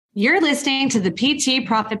You're listening to the PT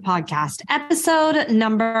Profit Podcast, episode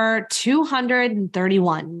number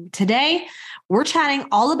 231. Today, we're chatting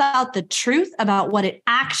all about the truth about what it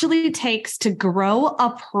actually takes to grow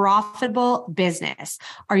a profitable business.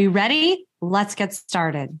 Are you ready? Let's get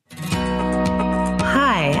started.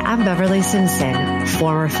 Hi, I'm Beverly Simpson,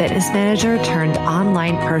 former fitness manager turned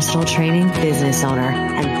online personal training business owner.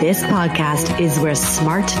 And this podcast is where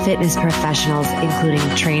smart fitness professionals,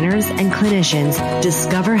 including trainers and clinicians,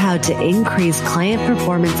 discover how to increase client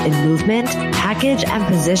performance in movement, package and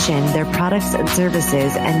position their products and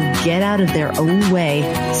services, and get out of their own way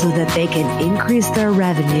so that they can increase their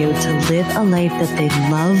revenue to live a life that they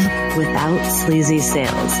love without sleazy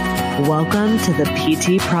sales. Welcome to the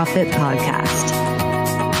PT Profit Podcast.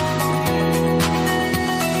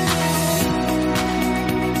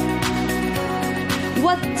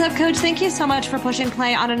 What's up, Coach? Thank you so much for pushing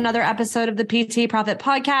play on another episode of the PT Profit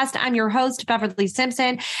Podcast. I'm your host, Beverly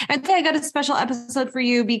Simpson. And today I got a special episode for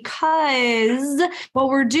you because what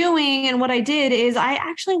we're doing and what I did is I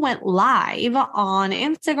actually went live on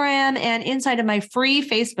Instagram and inside of my free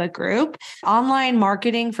Facebook group, Online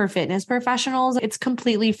Marketing for Fitness Professionals. It's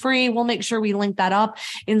completely free. We'll make sure we link that up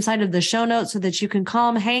inside of the show notes so that you can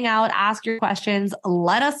come, hang out, ask your questions,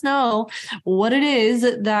 let us know what it is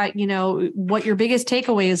that, what your biggest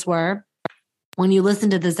takeaways were when you listen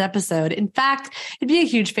to this episode. In fact, it'd be a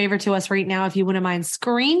huge favor to us right now if you wouldn't mind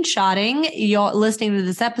screenshotting you're listening to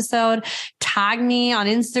this episode, tag me on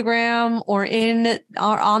Instagram or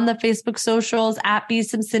on the Facebook socials at B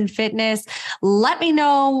Simpson Fitness. Let me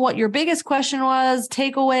know what your biggest question was,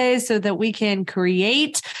 takeaways, so that we can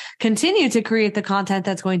continue to create the content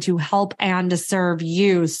that's going to help and serve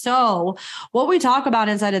you. So what we talk about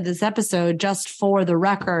inside of this episode, just for the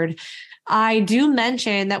record, I do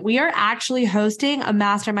mention that we are actually hosting a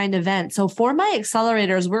mastermind event. So for my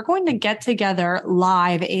accelerators, we're going to get together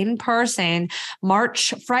live in person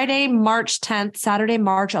Friday, March 10th, Saturday,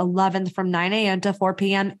 March 11th from 9 a.m. to 4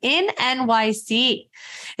 p.m. in NYC.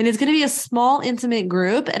 And it's going to be a small, intimate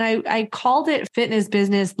group. And I called it Fitness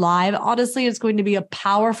Business Live. Honestly, it's going to be a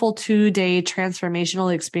powerful 2-day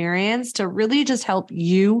transformational experience to really just help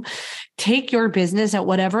you take your business at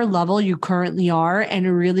whatever level you currently are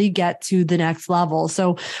and really get to the next level.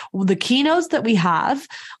 So the keynotes that we have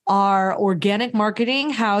are organic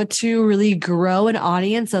marketing, how to really grow an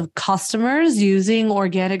audience of customers using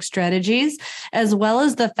organic strategies, as well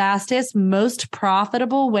as the fastest, most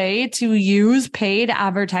profitable way to use paid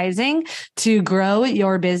advertising to grow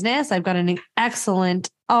your business. I've got an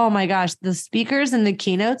excellent the speakers and the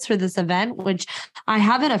keynotes for this event, which I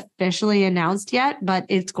haven't officially announced yet, but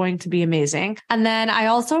it's going to be amazing. And then I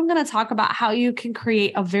also am going to talk about how you can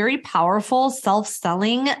create a very powerful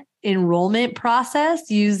self-selling enrollment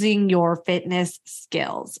process using your fitness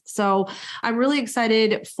skills. So I'm really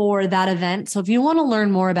excited for that event. So if you want to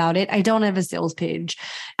learn more about it, I don't have a sales page.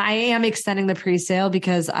 I am extending the pre-sale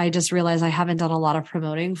because I just realized I haven't done a lot of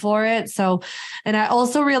promoting for it. And I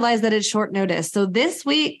also realized that it's short notice. So this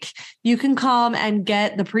week you can come and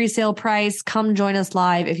get the pre-sale price. Come join us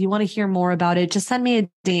live. If you want to hear more about it, just send me a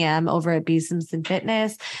DM over at B Simpson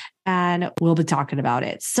Fitness, and we'll be talking about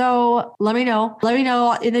it. So let me know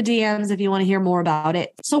in the DMs if you want to hear more about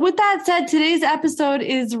it. So with that said, today's episode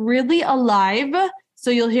is really alive.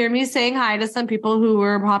 So you'll hear me saying hi to some people who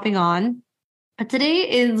were popping on. But today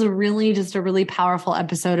is really just a really powerful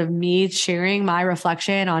episode of me sharing my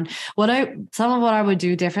reflection on some of what I would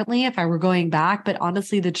do differently if I were going back, but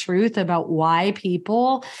honestly, the truth about why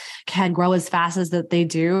people can grow as fast as that they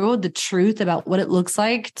do, the truth about what it looks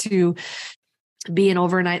like to be an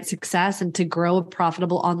overnight success and to grow a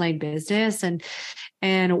profitable online business, and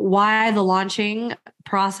why the launching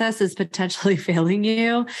process is potentially failing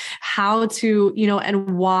you, how to,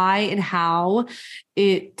 and why and how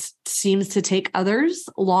it seems to take others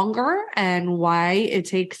longer, and why it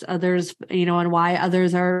takes others, and why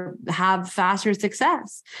others have faster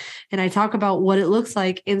success. And I talk about what it looks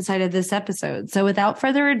like inside of this episode. So without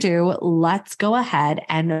further ado, let's go ahead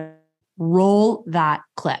and roll that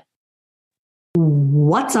clip.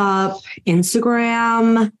 What's up,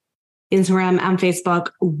 Instagram and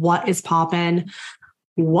Facebook? What is poppin'?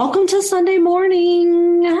 Welcome to Sunday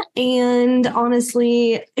morning. And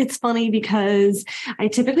honestly, it's funny because I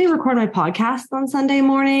typically record my podcast on Sunday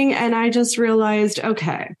morning, and I just realized,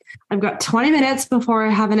 okay, I've got 20 minutes before I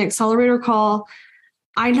have an accelerator call.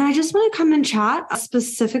 I just want to come and chat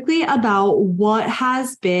specifically about what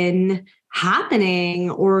has been happening,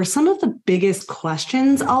 or some of the biggest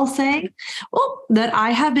questions, I'll say, that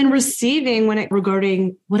I have been receiving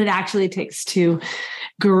regarding what it actually takes to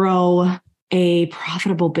grow a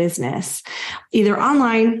profitable business, either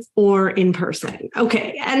online or in person.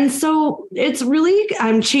 Okay. And so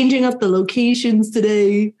I'm changing up the locations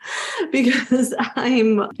today because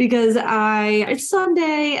it's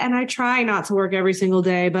Sunday and I try not to work every single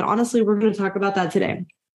day, but honestly, we're going to talk about that today.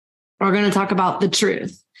 We're going to talk about the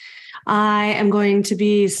truth. I am going to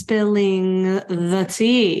be spilling the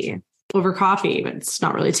tea over coffee, but it's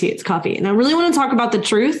not really tea, it's coffee. And I really want to talk about the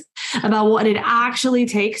truth about what it actually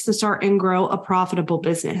takes to start and grow a profitable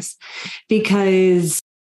business, because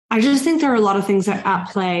I just think there are a lot of things at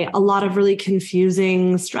play, a lot of really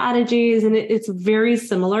confusing strategies, and it's very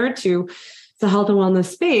similar to the health and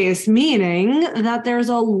wellness space, meaning that there's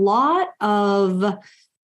a lot of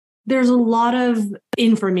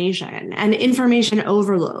information and information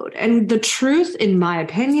overload. And the truth, in my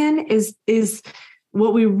opinion, is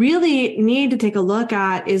what we really need to take a look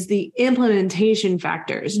at is the implementation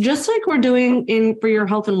factors, just like we're doing for your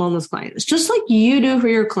health and wellness clients, just like you do for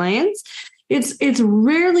your clients. It's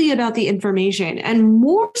rarely about the information, and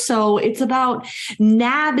more so it's about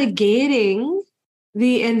navigating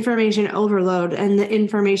the information overload and the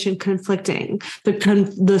information conflicting,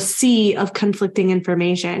 the sea of conflicting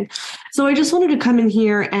information. So I just wanted to come in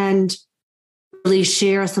here and really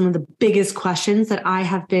share some of the biggest questions that I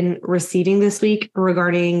have been receiving this week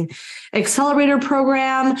regarding accelerator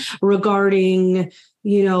program, regarding,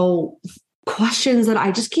 questions that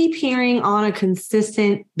I just keep hearing on a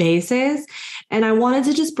consistent basis. And I wanted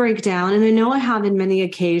to just break down, and I know I have in many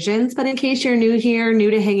occasions, but in case you're new here, new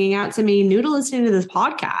to hanging out to me, new to listening to this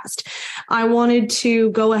podcast, I wanted to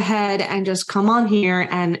go ahead and just come on here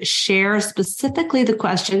and share specifically the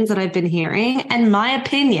questions that I've been hearing and my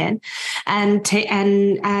opinion and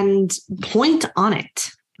point on it.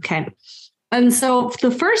 Okay. And so the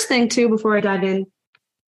first thing too, before I dive in,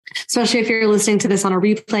 especially if you're listening to this on a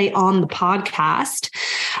replay on the podcast,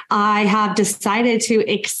 I have decided to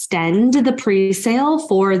extend the pre-sale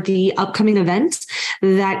for the upcoming event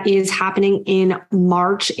that is happening in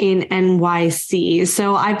March in NYC.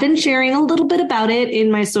 So I've been sharing a little bit about it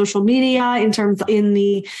in my social media, in terms of in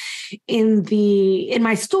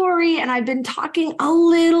my story, and I've been talking a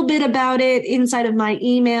little bit about it inside of my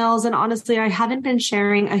emails. And honestly, I haven't been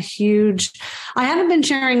sharing a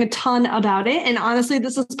ton about it. And honestly,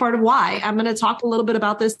 this is part of why I'm going to talk a little bit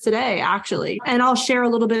about this today, actually. And I'll share a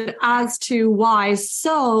little bit as to why.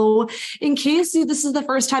 So in case this is the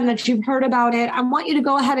first time that you've heard about it, I want you to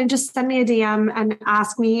go ahead and just send me a DM and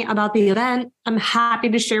ask me about the event. I'm happy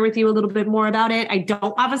to share with you a little bit more about it. I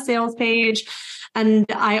don't have a sales page. And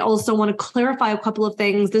I also want to clarify a couple of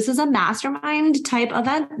things. This is a mastermind type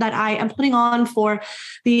event that I am putting on for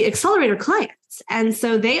the accelerator clients. And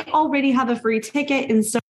so they already have a free ticket. And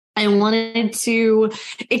so I wanted to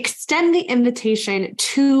extend the invitation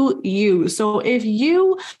to you. So if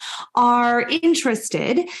you are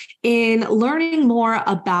interested in learning more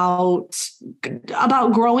about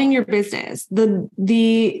growing your business,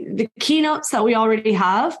 the keynotes that we already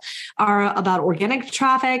have are about organic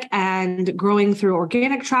traffic and growing through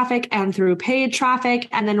organic traffic and through paid traffic.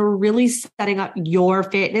 And then we're really setting up your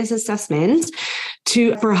fitness assessments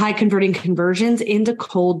for high converting conversions into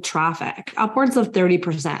cold traffic, upwards of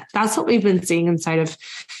 30%. That's what we've been seeing inside of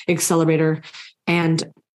Accelerator and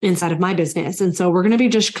inside of my business. And so we're going to be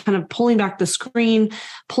just kind of pulling back the screen,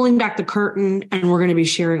 pulling back the curtain, and we're going to be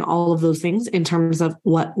sharing all of those things in terms of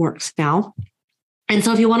what works now. And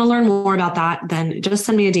so if you want to learn more about that, then just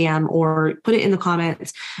send me a DM or put it in the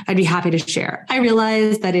comments. I'd be happy to share. I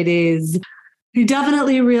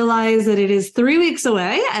definitely realize that it is 3 weeks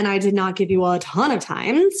away and I did not give you a ton of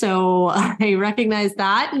time. So I recognize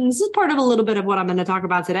that. And this is part of a little bit of what I'm going to talk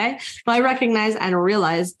about today. But I recognize and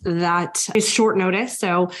realize that it's short notice.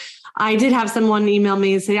 So I did have someone email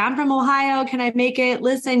me and say, I'm from Ohio. Can I make it?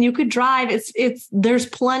 Listen, you could drive. There's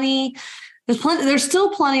still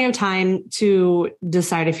plenty of time to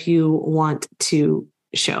decide if you want to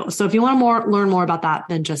show. So if you want to learn more about that,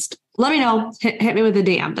 then just let me know, hit me with a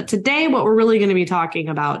DM. But today, what we're really going to be talking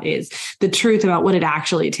about is the truth about what it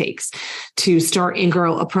actually takes to start and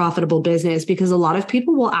grow a profitable business, because a lot of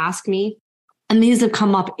people will ask me, and these have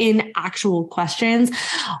come up in actual questions.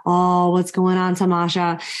 Oh, what's going on,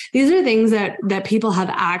 Tamasha? These are things that people have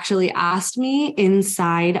actually asked me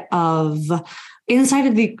inside of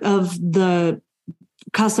the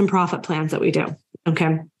custom profit plans that we do.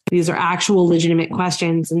 Okay. These are actual legitimate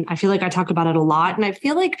questions. And I feel like I talk about it a lot. And I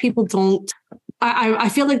feel like people don't, I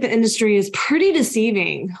feel like the industry is pretty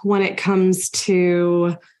deceiving when it comes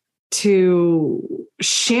to to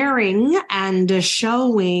sharing and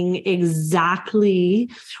showing exactly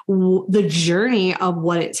the journey of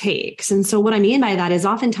what it takes. And so what I mean by that is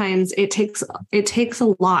oftentimes it takes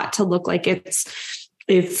a lot to look like it's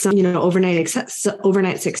overnight success.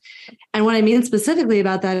 And what I mean specifically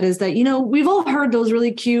about that is that, we've all heard those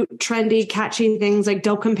really cute, trendy, catchy things like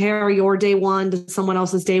don't compare your day one to someone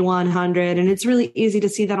else's day 100. And it's really easy to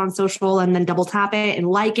see that on social and then double tap it and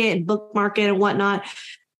like it and bookmark it and whatnot.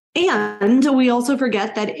 And we also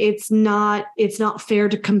forget that it's not fair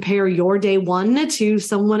to compare your day one to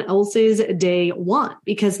someone else's day one,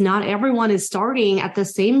 because not everyone is starting at the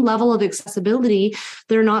same level of accessibility.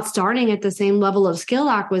 They're not starting at the same level of skill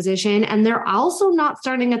acquisition, and they're also not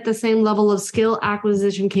starting at the same level of skill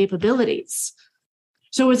acquisition capabilities.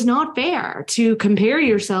 So it's not fair to compare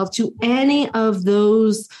yourself to any of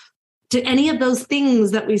those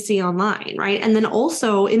things that we see online, right? And then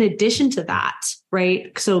also, in addition to that,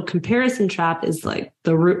 right? So comparison trap is like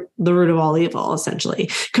the root of all evil, essentially.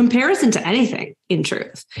 Comparison to anything, in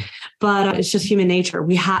truth, but it's just human nature.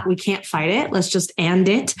 We can't fight it. Let's just end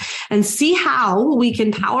it and see how we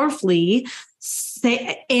can powerfully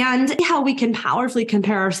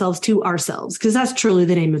compare ourselves to ourselves, because that's truly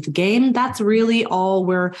the name of the game. That's really all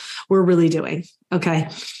we're really doing. Okay.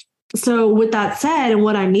 So with that said, and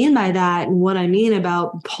what I mean by that, and what I mean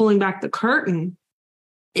about pulling back the curtain,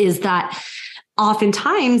 is that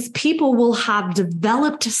oftentimes people will have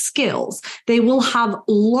developed skills. They will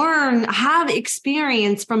have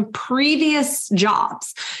experience from previous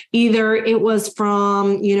jobs. Either it was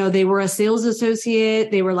from, they were a sales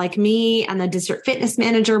associate, they were like me and the district fitness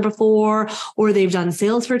manager before, or they've done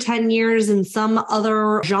sales for 10 years in some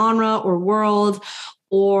other genre or world.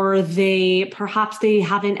 Or perhaps they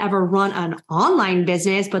haven't ever run an online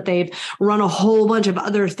business, but they've run a whole bunch of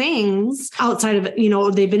other things outside of,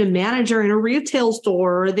 they've been a manager in a retail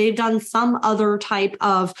store, or they've done some other type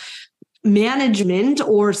of management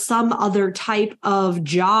or some other type of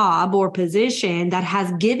job or position that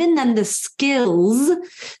has given them the skills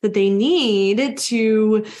that they need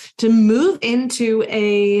to move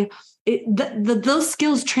into those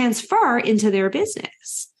skills transfer into their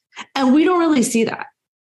business. And we don't really see that.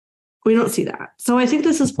 We don't see that. So I think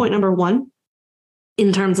this is point number one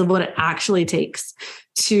in terms of what it actually takes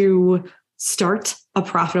to start a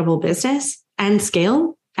profitable business and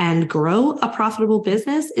scale and grow a profitable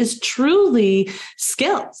business is truly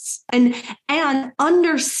skills and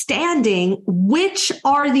understanding which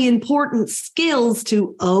are the important skills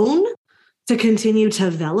to own, to continue to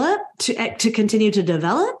develop, to continue to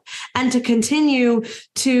develop, and to continue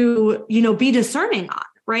to, be discerning on.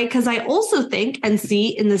 Right? Because I also think and see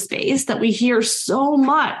in the space that we hear so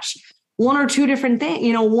much, one or two different things.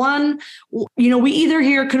 We either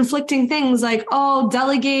hear conflicting things like, oh,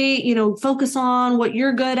 delegate, focus on what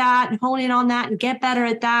you're good at and hone in on that and get better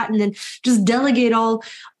at that. And then just delegate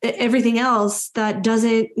everything else that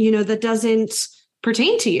doesn't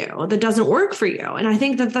pertain to you, that doesn't work for you. And I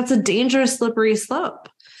think that that's a dangerous, slippery slope.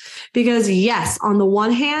 Because yes, on the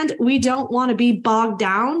one hand, we don't want to be bogged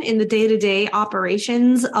down in the day-to-day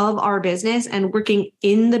operations of our business and working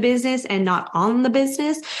in the business and not on the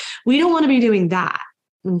business. We don't want to be doing that.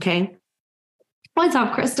 Okay. What's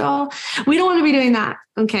up, Crystal? We don't want to be doing that.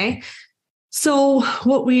 Okay. So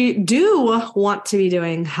what we do want to be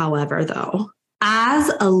doing, however, though,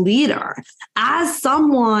 as a leader, as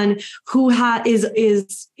someone who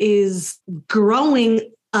is growing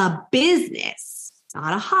a business,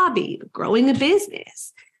 not a hobby, but growing a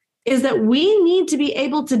business, is that we need to be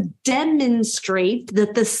able to demonstrate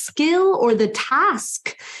that the skill or the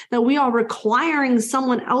task that we are requiring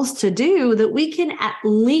someone else to do, that we can at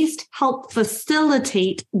least help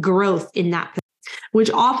facilitate growth in that, which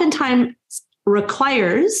oftentimes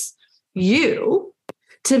requires you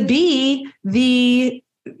to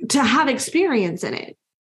have experience in it.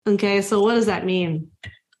 Okay. So what does that mean?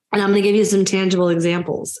 And I'm going to give you some tangible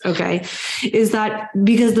examples, okay, is that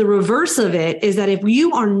because the reverse of it is that if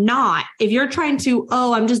you're trying to,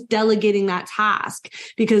 I'm just delegating that task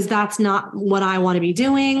because that's not what I want to be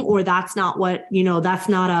doing, or that's not what, that's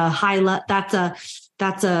not a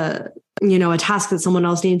that's a task that someone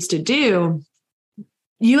else needs to do.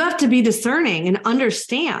 You have to be discerning and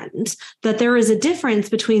understand that there is a difference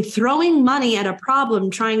between throwing money at a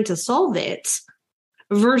problem, trying to solve it,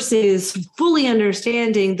 versus fully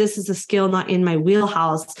understanding this is a skill not in my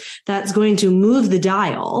wheelhouse that's going to move the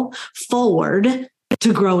dial forward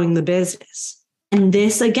to growing the business. And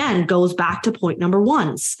this, again, goes back to point number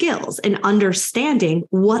one, skills and understanding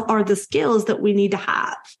what are the skills that we need to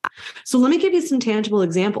have. So let me give you some tangible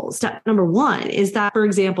examples. Step number one is that, for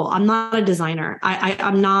example, I'm not a designer.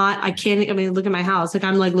 I can't look at my house. Like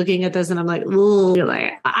I'm like looking at this and I'm like, ooh,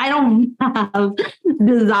 like, I don't have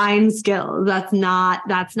design skills. That's not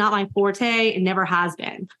my forte. It never has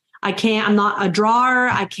been. I'm not a drawer.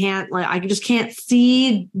 I just can't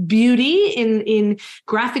see beauty in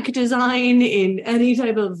graphic design, in any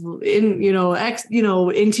type of,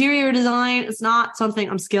 interior design. It's not something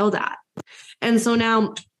I'm skilled at. And so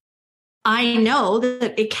now I know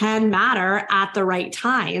that it can matter at the right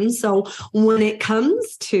time. So when it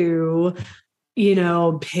comes to,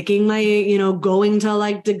 picking my, going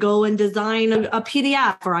to go and design a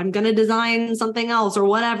PDF, or I'm going to design something else or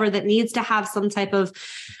whatever that needs to have some type of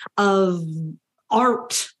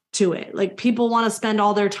art to it. Like people want to spend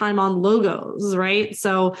all their time on logos, right?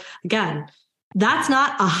 So again, that's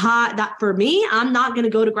not that for me. I'm not going to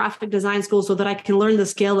go to graphic design school so that I can learn the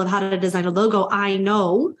skill of how to design a logo. I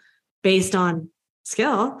know based on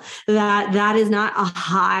skill that is not a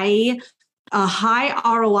high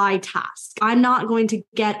ROI task. I'm not going to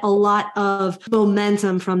get a lot of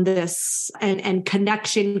momentum from this and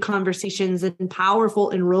connection conversations and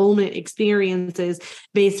powerful enrollment experiences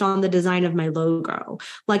based on the design of my logo.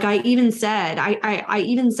 Like I even said,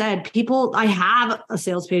 people, I have a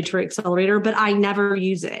sales page for Accelerator, but I never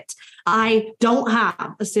use it. I don't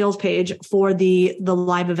have a sales page for the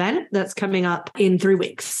live event that's coming up in 3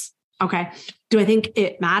 weeks. Okay. Do I think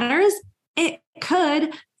it matters? It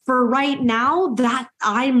could. For right now, that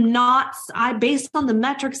based on the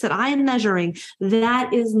metrics that I'm measuring,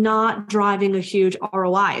 that is not driving a huge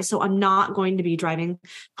ROI. So I'm not going to be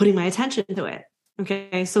putting my attention to it.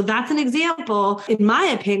 Okay. So that's an example. In my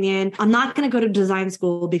opinion, I'm not going to go to design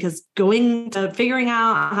school because figuring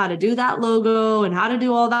out how to do that logo and how to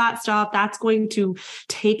do all that stuff, that's going to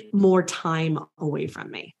take more time away from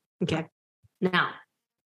me. Okay. Now,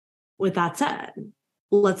 with that said,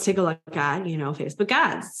 let's take a look at, Facebook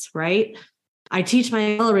ads, right? I teach my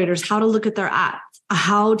accelerators how to look at their ads,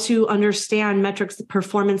 how to understand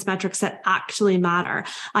performance metrics that actually matter.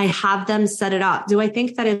 I have them set it up. Do I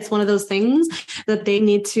think that it's one of those things that they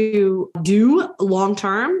need to do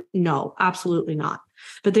long-term? No, absolutely not.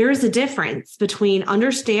 But there is a difference between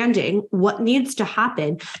understanding what needs to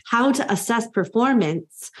happen, how to assess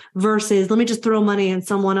performance versus let me just throw money and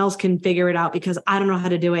someone else can figure it out because I don't know how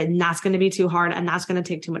to do it. And that's going to be too hard. And that's going to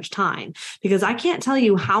take too much time because I can't tell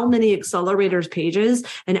you how many accelerators pages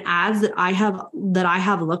and ads that I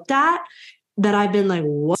have looked at that I've been like,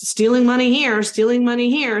 what? Stealing money here, stealing money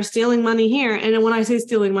here, stealing money here. And when I say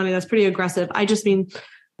stealing money, that's pretty aggressive. I just mean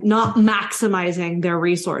not maximizing their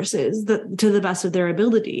resources to the best of their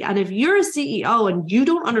ability. And if you're a CEO and you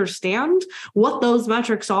don't understand what those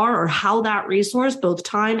metrics are or how that resource, both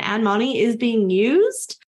time and money, is being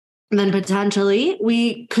used, then potentially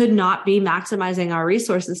we could not be maximizing our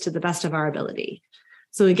resources to the best of our ability.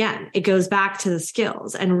 So again, it goes back to the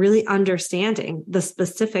skills and really understanding the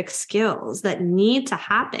specific skills that need to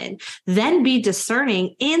happen, then be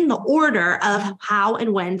discerning in the order of how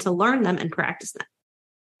and when to learn them and practice them.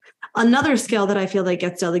 Another skill that I feel like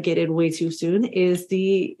gets delegated way too soon is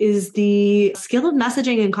the skill of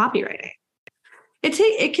messaging and copywriting.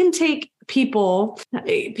 It can take people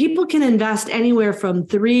can invest anywhere from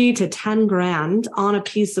 $3,000 to $10,000 on a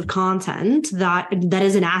piece of content that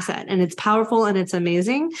is an asset and it's powerful and it's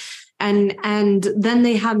amazing. And then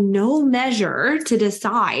they have no measure to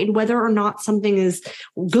decide whether or not something is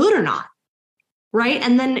good or not. Right.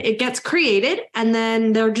 And then it gets created and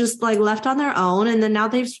then they're just like left on their own. And then now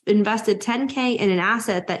they've invested $10,000 in an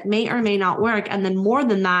asset that may or may not work. And then more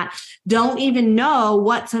than that, don't even know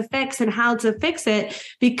what to fix and how to fix it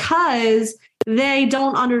because they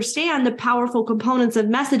don't understand the powerful components of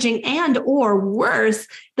messaging and or worse,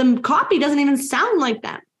 the copy doesn't even sound like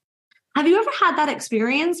them. Have you ever had that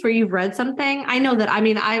experience where you've read something? I know that,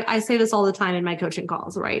 I say this all the time in my coaching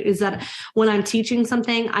calls, right? Is that when I'm teaching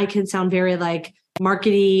something, I can sound very like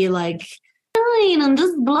markety, like, and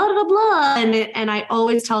just blah, blah, blah. And I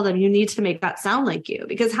always tell them, you need to make that sound like you,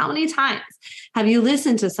 because how many times have you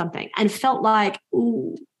listened to something and felt like,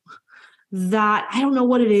 ooh, that I don't know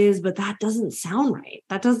what it is, but that doesn't sound right.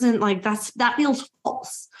 That doesn't that feels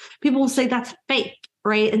false. People will say that's fake.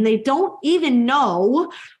 Right. And they don't even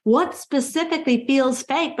know what specifically feels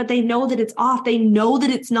fake, but they know that it's off. They know that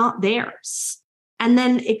it's not theirs. And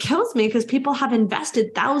then it kills me because people have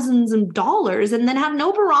invested thousands of dollars and then have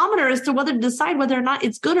no barometer as to whether to decide whether or not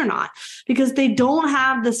it's good or not because they don't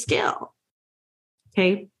have the skill.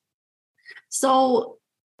 Okay. So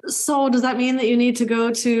So does that mean that you need to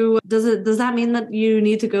go to, does that mean that you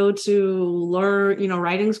need to go to learn,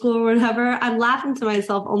 writing school or whatever? I'm laughing to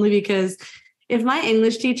myself only because if my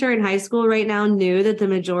English teacher in high school right now knew that the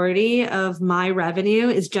majority of my revenue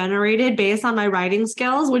is generated based on my writing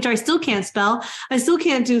skills, which I still can't spell, I still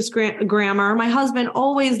can't do grammar. My husband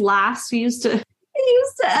always laughs. He used to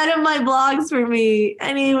edit my blogs for me,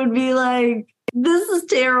 and he would be like, "This is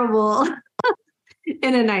terrible."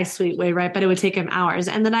 In a nice, sweet way, right? But it would take him hours.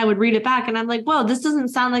 And then I would read it back and I'm like, whoa, this doesn't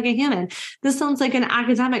sound like a human. This sounds like an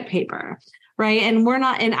academic paper, right? And we're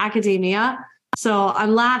not in academia. So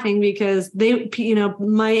I'm laughing because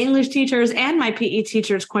my English teachers and my PE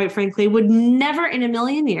teachers, quite frankly, would never in a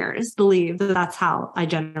million years believe that that's how I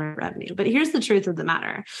generate revenue. But here's the truth of the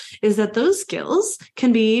matter is that those skills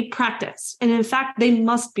can be practiced. And in fact, they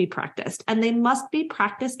must be practiced, and they must be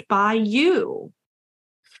practiced by you,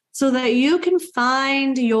 so that you can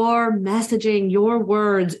find your messaging, your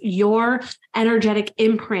words, your energetic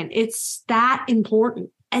imprint. It's that important.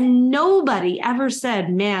 And nobody ever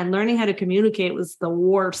said, man, learning how to communicate was the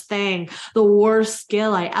worst thing, the worst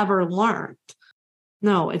skill I ever learned.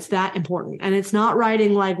 No, it's that important. And it's not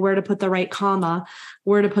writing like where to put the right comma,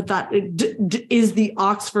 where to put that. Is the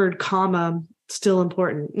Oxford comma still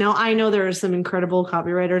important? Now, I know there are some incredible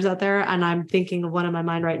copywriters out there, and I'm thinking of one in my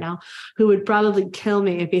mind right now who would probably kill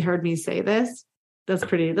me if he heard me say this. That's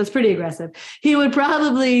pretty aggressive. He would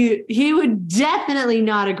definitely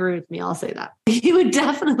not agree with me. I'll say that. He would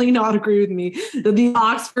definitely not agree with me that the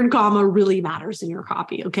Oxford comma really matters in your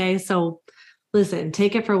copy. Okay. So listen,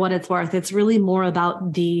 take it for what it's worth. It's really more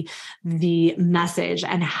about the message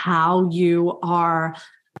and how are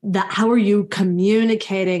you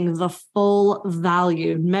communicating the full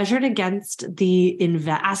value measured against the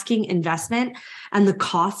asking investment and the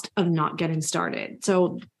cost of not getting started.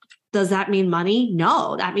 So does that mean money?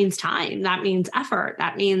 No, that means time. That means effort.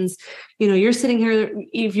 That means, you're sitting here,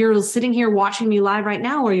 if you're sitting here watching me live right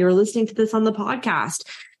now, or you're listening to this on the podcast,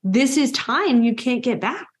 this is time you can't get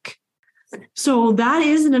back. So that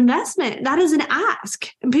is an investment. That is an ask.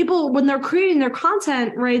 And people, when they're creating their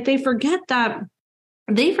content, right, they forget that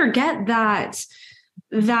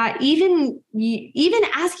even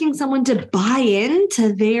asking someone to buy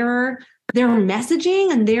into their messaging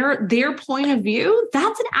and their point of view,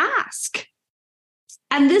 that's an ask.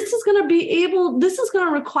 And this is going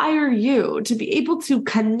to require you to be able to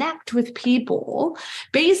connect with people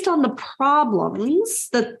based on the problems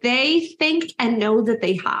that they think and know that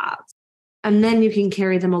they have. And then you can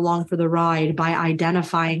carry them along for the ride by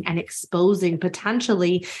identifying and exposing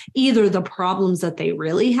potentially either the problems that they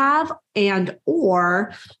really have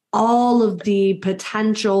or all of the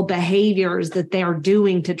potential behaviors that they're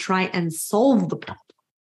doing to try and solve the problem.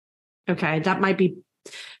 Okay, that might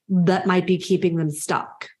be keeping them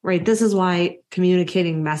stuck, right? This is why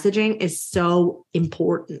communicating messaging is so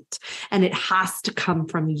important, and it has to come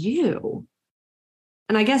from you.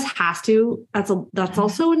 And I guess has to, that's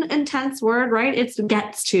also an intense word, right? It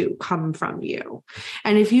gets to come from you.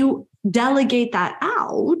 And if you delegate that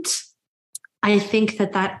out, I think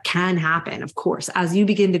that can happen, of course, as you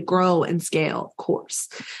begin to grow and scale, of course.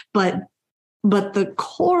 But the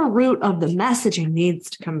core root of the messaging needs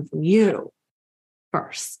to come from you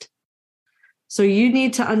first. So you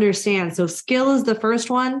need to understand. So skill is the first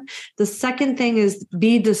one. The second thing is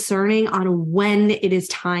be discerning on when it is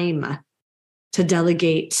time to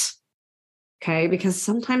delegate. Okay, because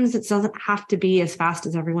sometimes it doesn't have to be as fast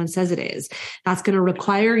as everyone says it is. That's going to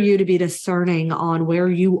require you to be discerning on where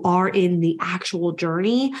you are in the actual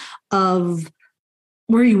journey of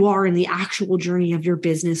your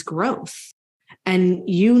business growth. And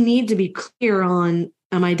you need to be clear on,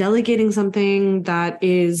 am I delegating something that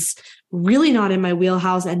is really not in my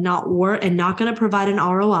wheelhouse and not going to provide an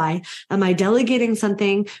ROI? Am I delegating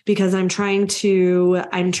something because I'm trying to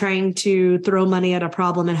throw money at a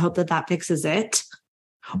problem and hope that fixes it?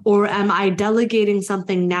 Or am I delegating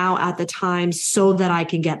something now at the time so that I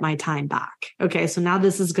can get my time back? Okay, so now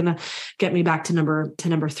this is going to get me back to number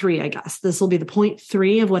 3, I guess. This will be the point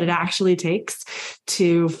 3 of what it actually takes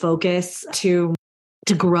to focus, to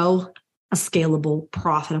grow a scalable,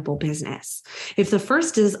 profitable business. If the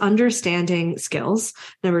first is understanding skills,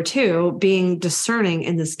 number 2, being discerning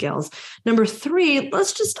in the skills, number 3,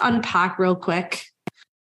 let's just unpack real quick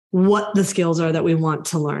what the skills are that we want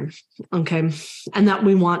to learn. Okay. And that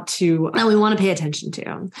we want to pay attention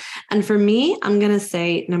to. And for me, I'm going to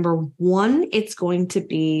say number 1, it's going to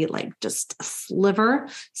be like just a sliver.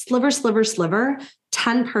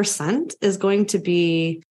 10% is going to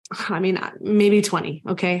be, maybe 20.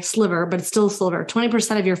 Okay. Sliver, but it's still a sliver.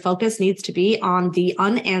 20% of your focus needs to be on the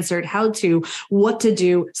unanswered how to, what to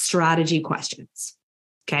do strategy questions.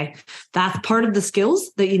 Okay. That's part of the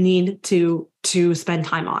skills that you need to spend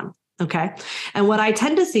time on. Okay. And what I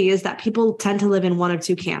tend to see is that people tend to live in one of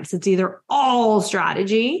two camps. It's either all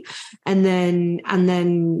strategy and then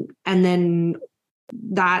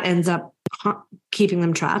that ends up keeping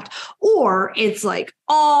them trapped, or it's like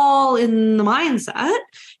all in the mindset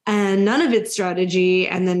and none of it's strategy.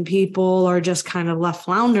 And then people are just kind of left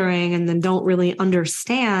floundering and then don't really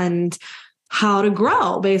understand how to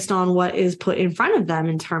grow based on what is put in front of them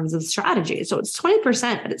in terms of strategy. So it's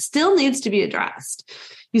 20%, but it still needs to be addressed.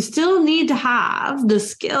 You still need to have the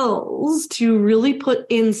skills to really put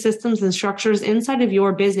in systems and structures inside of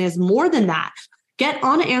your business. More than that, get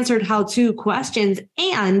unanswered how-to questions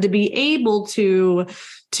and be able to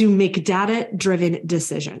make data-driven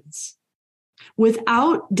decisions.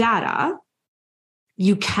 Without data,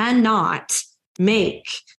 you cannot make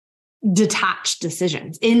detached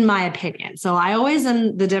decisions, in my opinion. So I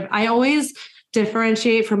always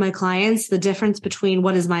differentiate for my clients the difference between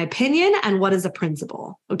what is my opinion and what is a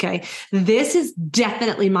principle. Okay. This is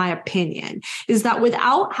definitely my opinion, is that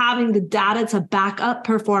without having the data to back up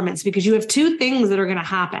performance, because you have two things that are going to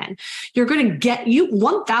happen. You're going to get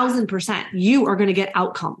 1000%. You are going to get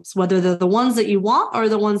outcomes, whether they're the ones that you want or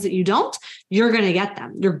the ones that you don't, you're going to get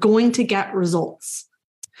them. You're going to get results.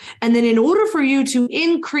 And then in order for you to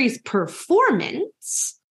increase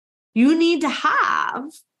performance, you need to have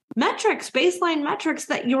metrics, baseline metrics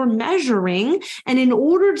that you're measuring. And in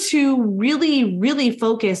order to really, really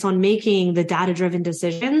focus on making the data-driven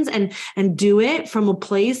decisions and do it from a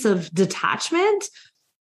place of detachment,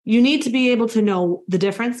 you need to be able to know the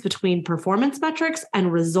difference between performance metrics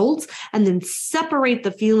and results and then separate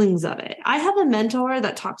the feelings of it. I have a mentor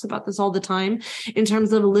that talks about this all the time in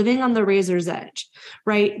terms of living on the razor's edge,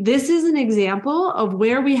 right? This is an example of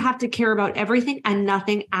where we have to care about everything and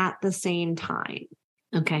nothing at the same time.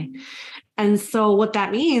 Okay. And so what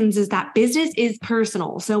that means is that business is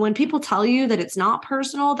personal. So when people tell you that it's not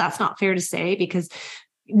personal, that's not fair to say, because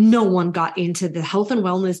no one got into the health and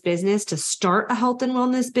wellness business to start a health and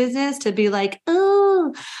wellness business to be like,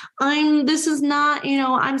 oh, this is not,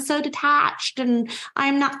 I'm so detached and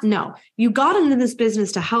I'm not. No, you got into this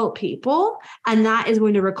business to help people. And that is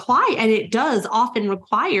going to require, and it does often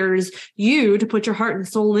requires you to put your heart and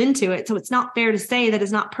soul into it. So it's not fair to say that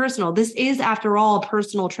it's not personal. This is, after all,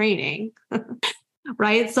 personal training.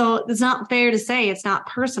 Right? So it's not fair to say it's not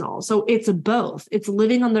personal. So it's both. It's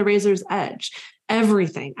living on the razor's edge,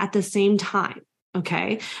 everything at the same time.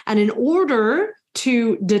 Okay. And in order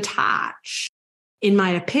to detach, in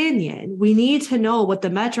my opinion, we need to know what the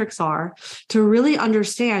metrics are to really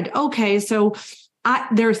understand, okay, so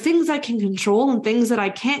there are things I can control and things that I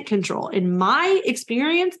can't control. In my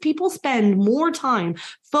experience, people spend more time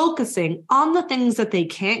focusing on the things that they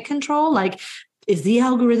can't control, like, is the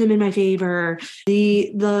algorithm in my favor?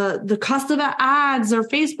 The cost of ads or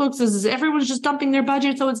Facebook's is everyone's just dumping their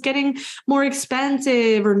budget, so it's getting more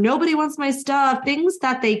expensive, or nobody wants my stuff. Things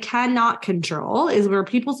that they cannot control is where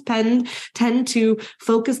people tend to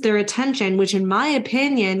focus their attention, which in my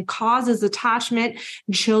opinion causes attachment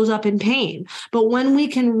and shows up in pain. But when we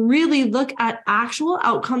can really look at actual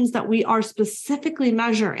outcomes that we are specifically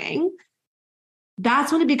measuring,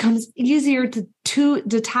 that's when it becomes easier to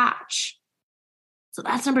detach. So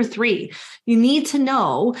that's number 3. You need to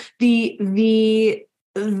know the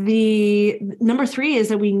number 3 is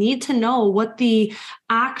that we need to know what the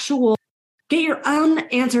actual, get your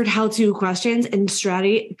unanswered how-to questions and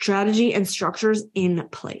strategy and structures in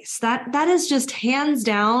place. That is just hands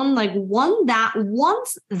down, like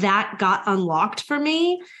once that got unlocked for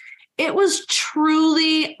me, it was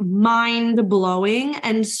truly mind-blowing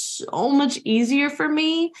and so much easier for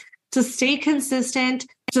me to stay consistent,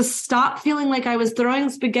 to stop feeling like I was throwing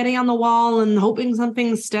spaghetti on the wall and hoping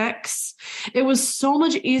something sticks. It was so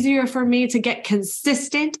much easier for me to get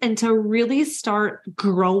consistent and to really start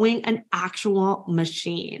growing an actual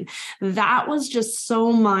machine. That was just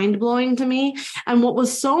so mind-blowing to me. And what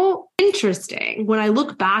was so interesting when I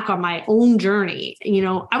look back on my own journey,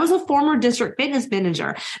 I was a former district fitness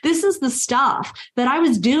manager. This is the stuff that I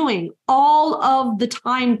was doing all of the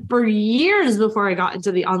time for years before I got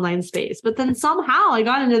into the online space. But then somehow I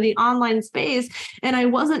got into the online space and I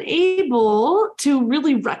wasn't able to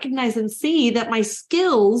really recognize and see that my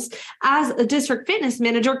skills as a district fitness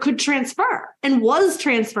manager could transfer and was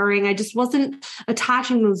transferring. I just wasn't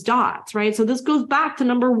attaching those dots, right? So this goes back to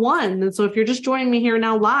number 1. And so if you're just joining me here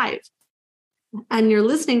now live, and you're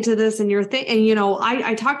listening to this and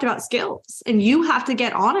I talked about skills, and you have to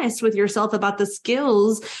get honest with yourself about the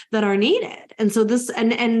skills that are needed. And so this,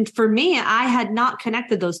 and for me, I had not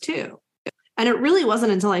connected those two. And it really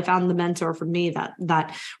wasn't until I found the mentor for me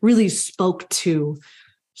that really spoke to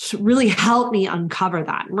really helped me uncover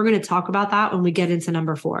that. And we're going to talk about that when we get into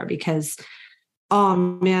number 4, because, oh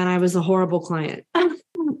man, I was a horrible client.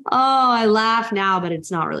 I laugh now, but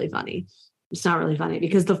it's not really funny. It's not really funny,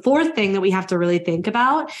 because the 4th thing that we have to really think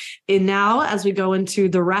about now, as we go into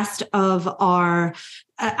the rest of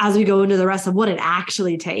what it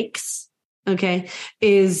actually takes, okay,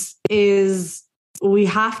 is we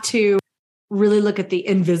have to really look at the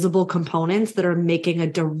invisible components that are making a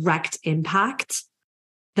direct impact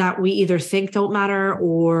that we either think don't matter,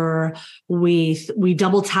 or we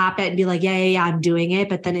double tap it and be like, yeah, I'm doing it.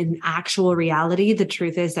 But then in actual reality, the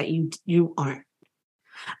truth is that you aren't.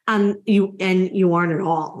 And you aren't at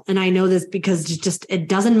all. And I know this because it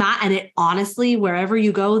doesn't matter. And it honestly, wherever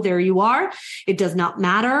you go, there you are. It does not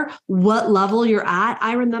matter what level you're at.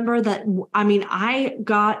 I remember that. I mean,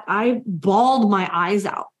 I bawled my eyes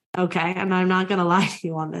out. Okay. And I'm not going to lie to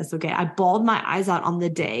you on this. Okay. I bawled my eyes out on the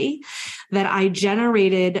day that I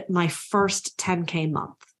generated my first 10K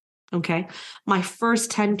month. Okay. My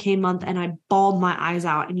first 10K month, and I bawled my eyes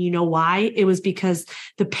out. And you know why? It was because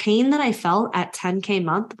the pain that I felt at 10K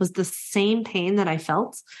month was the same pain that I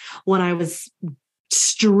felt when I was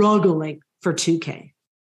struggling for 2K.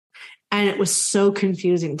 And it was so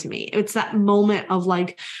confusing to me. It's that moment of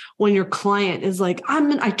like, when your client is like,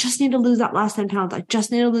 I just need to lose that last 10 pounds. I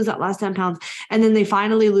just need to lose that last 10 pounds. And then they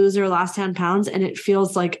finally lose their last 10 pounds and it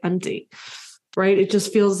feels like empty, right? It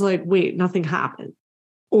just feels like, wait, nothing happened.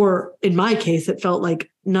 Or in my case, it felt like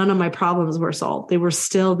none of my problems were solved. They were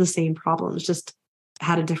still the same problems, just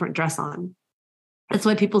had a different dress on. That's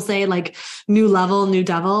why people say like new level, new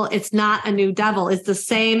devil. It's not a new devil. It's the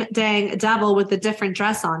same dang devil with a different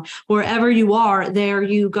dress on. Wherever you are, there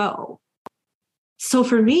you go. So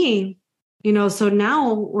for me, so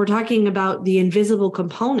now we're talking about the invisible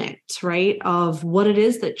component, right, of what it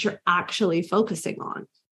is that you're actually focusing on.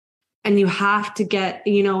 And you have to get,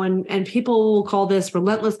 and people will call this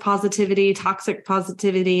relentless positivity, toxic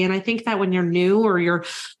positivity. And I think that when you're new, or you're at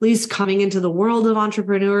least coming into the world of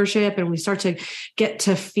entrepreneurship, and we start to get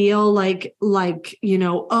to feel like,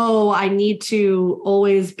 I need to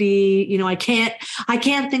always be, I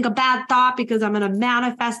can't think a bad thought because I'm going to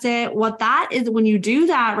manifest it. What that is, when you do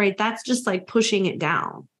that, right, that's just like pushing it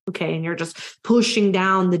down. Okay. And you're just pushing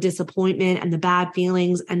down the disappointment and the bad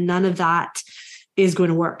feelings, and none of that is going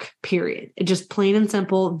to work, period. It just plain and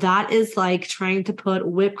simple. That is like trying to put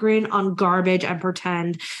whipped cream on garbage and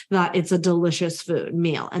pretend that it's a delicious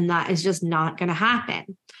meal. And that is just not going to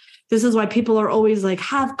happen. This is why people are always like,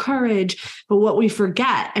 have courage. But what we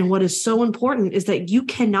forget, and what is so important, is that you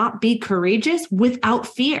cannot be courageous without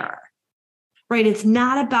fear. Right? It's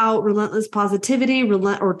not about relentless positivity,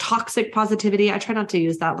 or toxic positivity. I try not to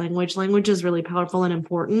use that language. Language is really powerful and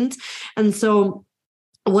important. And so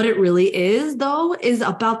what it really is, though, is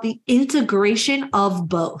about the integration of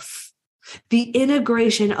both. The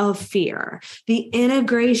integration of fear, the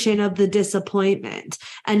integration of the disappointment,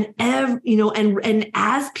 and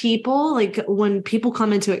as people, like when people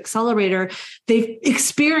come into Accelerator, they've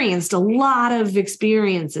experienced a lot of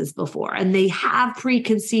experiences before, and they have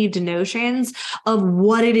preconceived notions of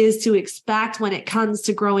what it is to expect when it comes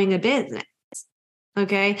to growing a business.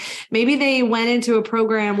 Okay. Maybe they went into a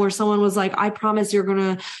program where someone was like, I promise you're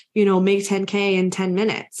going to, make 10K in 10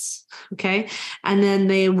 minutes. Okay. And then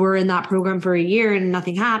they were in that program for a year and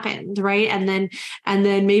nothing happened. Right. And then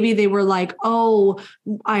maybe they were like, oh,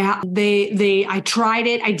 I tried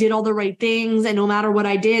it. I did all the right things. And no matter what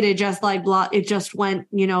I did, it just went,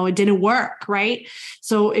 it didn't work. Right.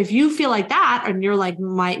 So if you feel like that, and you're like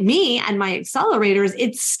me and my accelerators,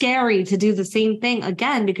 it's scary to do the same thing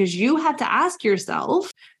again, because you have to ask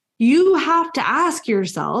yourself,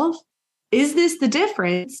 is this the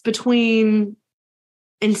difference between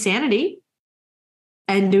insanity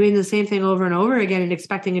and doing the same thing over and over again and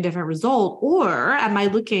expecting a different result? Or am I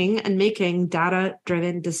looking and making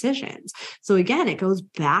data-driven decisions? So again, it goes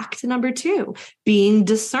back to number 2, being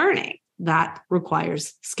discerning. That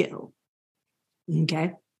requires skill.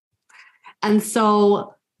 Okay. And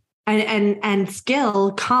so, and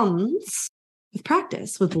skill comes with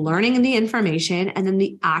practice, with learning the information, and then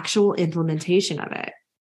the actual implementation of it.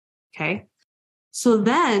 Okay. So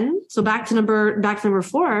back to number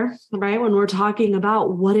 4, right? When we're talking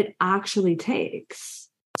about what it actually takes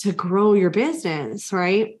to grow your business,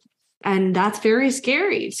 right? And that's very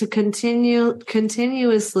scary to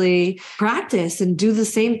continuously practice and do the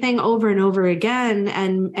same thing over and over again.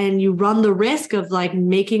 And you run the risk of like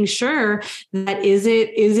making sure that is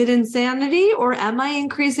it insanity, or am I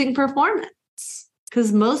increasing performance?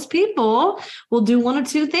 Because most people will do one of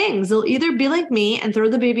two things. They'll either be like me and throw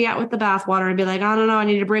the baby out with the bathwater and be like, I don't know, I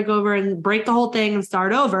need to break the whole thing and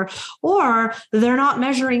start over. Or they're not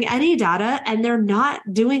measuring any data and they're not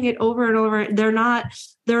doing it over and over. They're not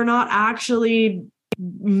actually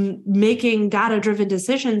making data-driven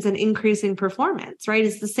decisions and increasing performance, right?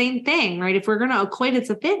 It's the same thing, right? If we're going to equate it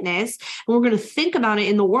to fitness and we're going to think about it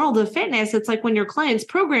in the world of fitness, it's like when your clients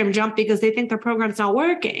program jump because they think their program's not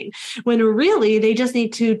working, when really they just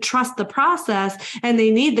need to trust the process and they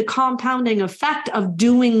need the compounding effect of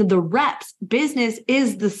doing the reps. Business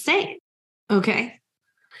is the same, okay?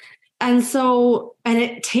 And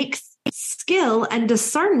it takes skill and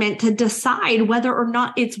discernment to decide whether or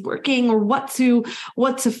not it's working or what to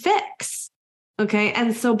fix. Okay.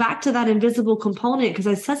 And so back to that invisible component, because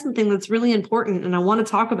I said something that's really important and I want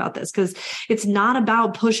to talk about this because it's not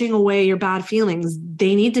about pushing away your bad feelings.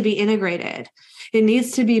 They need to be integrated. It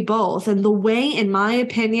needs to be both. And the way, in my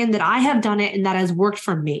opinion, that I have done it and that has worked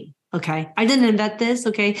for me. Okay. I didn't invent this.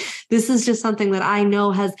 Okay. This is just something that I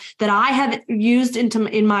know that I have used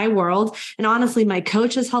in my world. And honestly, my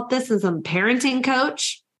coach has helped this as a parenting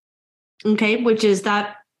coach. Okay. Which is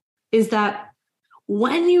that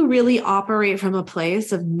when you really operate from a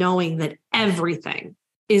place of knowing that everything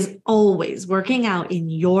is always working out in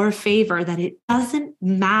your favor, that it doesn't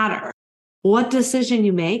matter what decision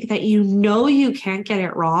you make, that you know you can't get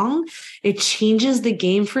it wrong, it changes the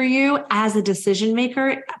game for you as a decision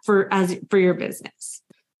maker for your business.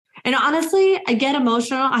 And honestly, I get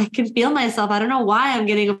emotional. I can feel myself. I don't know why I'm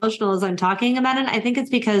getting emotional as I'm talking about it. I think it's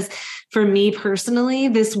because for me personally,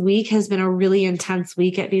 this week has been a really intense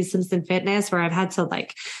week at B. Simpson Fitness where I've had to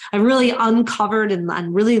I really uncovered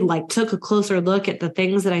and really took a closer look at the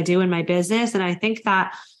things that I do in my business. And I think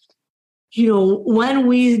that when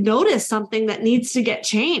we notice something that needs to get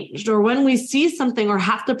changed or when we see something or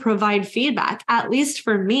have to provide feedback, at least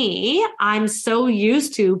for me, I'm so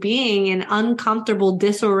used to being in uncomfortable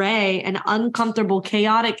disarray and uncomfortable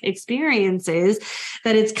chaotic experiences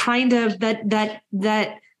that it's kind of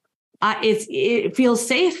it feels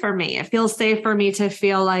safe for me. It feels safe for me to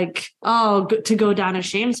feel like, to go down a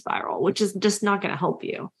shame spiral, which is just not going to help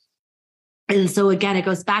you. And so again, it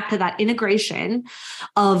goes back to that integration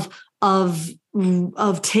of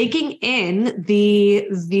taking in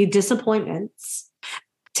the disappointments,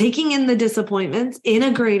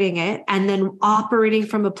 integrating it, and then operating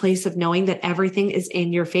from a place of knowing that everything is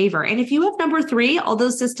in your favor. And if you have number 3, all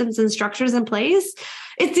those systems and structures in place,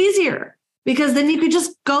 it's easier because then you could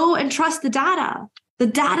just go and trust the data. The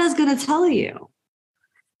data is going to tell you.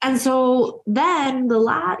 And so then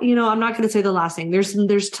I'm not going to say the last thing. There's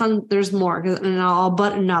more, and I'll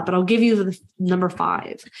button up, but I'll give you the number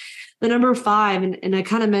 5. The number 5, and I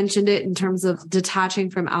kind of mentioned it in terms of detaching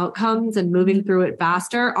from outcomes and moving through it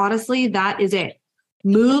faster. Honestly, that is it.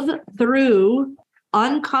 Move through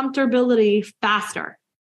uncomfortability faster.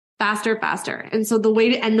 And so the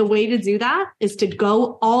way to do that is to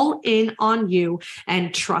go all in on you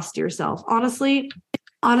and trust yourself. Honestly,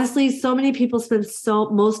 so many people spend so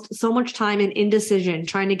much time in indecision,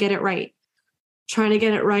 trying to get it right,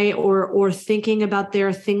 or thinking about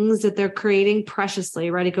their things that they're creating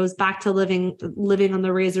preciously, right? It goes back to living on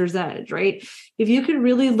the razor's edge, right? If you can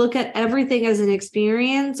really look at everything as an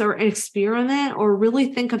experience or an experiment, or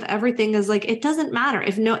really think of everything as it doesn't matter.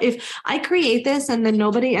 If I create this and then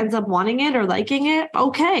nobody ends up wanting it or liking it,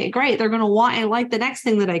 okay, great. They're going to want and like the next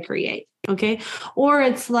thing that I create. Okay. Or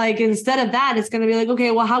it's instead of that, it's going to be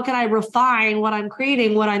okay, well, how can I refine what I'm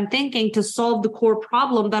creating, what I'm thinking to solve the core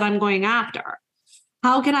problem that I'm going after?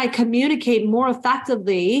 How can I communicate more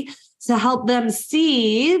effectively to help them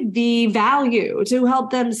see the value, to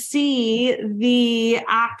help them see the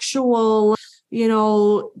actual,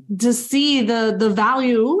 to see the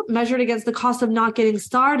value measured against the cost of not getting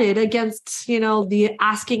started, against, the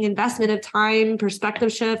asking investment of time,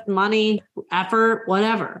 perspective shift, money, effort,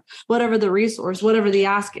 whatever the resource, whatever the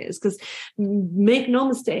ask is, because make no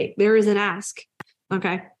mistake, there is an ask.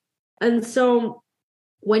 Okay. And so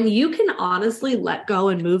when you can honestly let go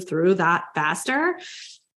and move through that faster,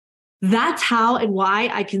 that's how and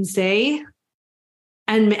why I can say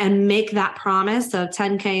and make that promise of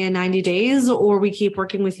 10K in 90 days, or we keep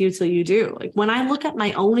working with you till you do. When I look at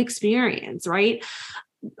my own experience, right?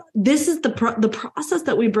 This is the process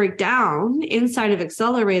that we break down inside of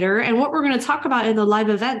Accelerator. And what we're going to talk about in the live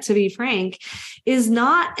event, to be frank, is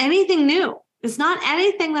not anything new. It's not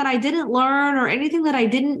anything that I didn't learn or anything that I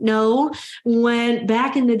didn't know when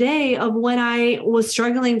back in the day of when I was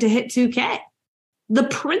struggling to hit 2K. The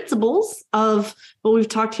principles of what we've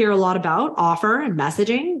talked here a lot about, offer and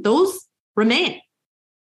messaging, those remain.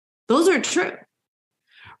 Those are true,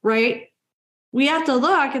 right? we have to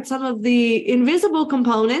look at some of the invisible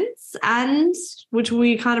components, and which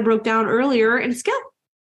we kind of broke down earlier, in skill.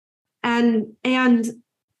 And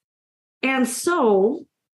so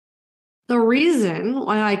the reason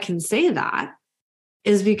why I can say that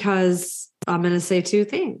is because I'm going to say two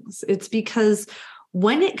things. It's because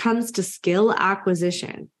when it comes to skill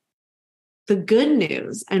acquisition, the good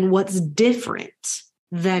news and what's different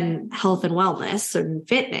than health and wellness and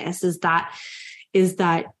fitness is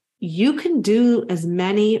that you can do as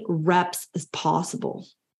many reps as possible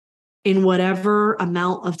in whatever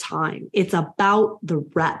amount of time. It's about the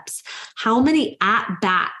reps. How many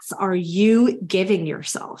at-bats are you giving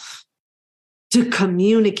yourself to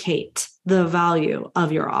communicate the value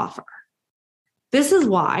of your offer? This is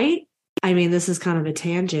why, this is kind of a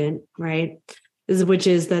tangent, right? Which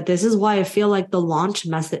is that this is why I feel like the launch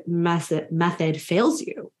method fails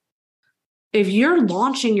you. If you're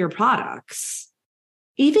launching your products,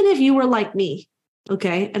 even if you were like me,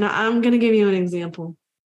 okay, and I'm going to give you an example.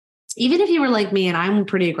 Even if you were like me, and I'm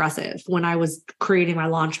pretty aggressive when I was creating my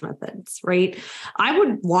launch methods, right? I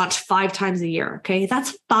would launch 5 times a year, okay?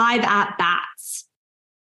 That's 5 at-bats.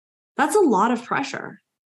 That's a lot of pressure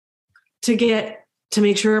to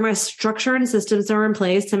make sure my structure and systems are in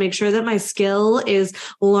place, to make sure that my skill is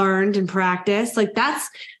learned and practiced. Like that's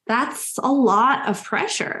a lot of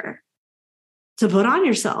pressure to put on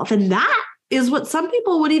yourself. And that is what some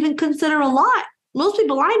people would even consider a lot. Most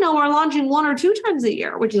people I know are launching 1 or 2 times a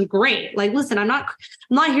year, which is great. Like, listen, I'm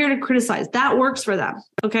not here to criticize. That works for them.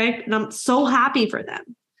 Okay. And I'm so happy for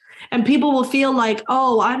them. And people will feel like,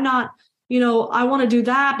 oh, I'm not, I want to do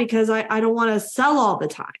that because I don't want to sell all the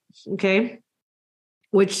time. Okay.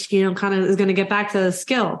 Which, kind of is going to get back to the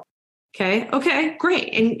skill. Okay,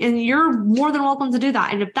 great. And you're more than welcome to do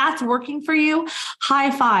that. And if that's working for you,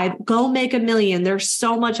 high five, go make $1 million. There's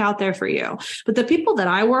so much out there for you. But the people that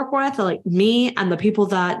I work with, like me and the people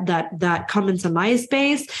that come into my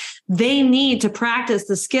space, they need to practice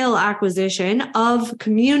the skill acquisition of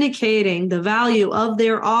communicating the value of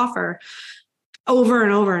their offer over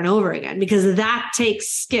and over and over again, because that takes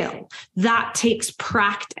skill, that takes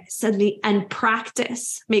practice, and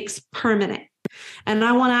practice makes permanent. And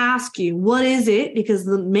I want to ask you, what is it? Because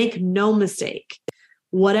make no mistake,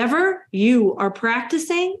 whatever you are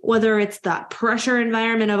practicing, whether it's that pressure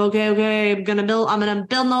environment of, okay, I'm going to build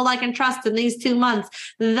know, like, and trust in these 2 months,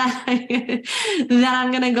 that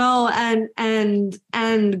I'm going to go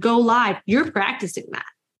and go live. You're practicing that.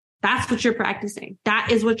 That's what you're practicing.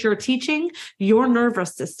 That is what you're teaching your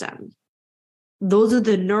nervous system. Those are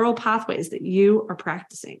the neural pathways that you are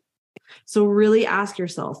practicing. So really ask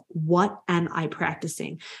yourself, what am I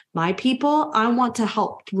practicing? My people, I want to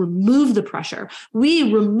help remove the pressure.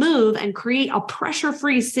 We remove and create a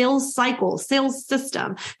pressure-free sales cycle, sales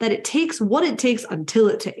system that it takes what it takes until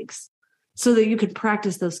it takes, so that you can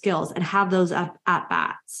practice those skills and have those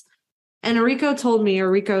at-bats. And Rico told me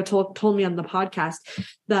on the podcast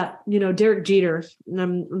that, Derek Jeter, and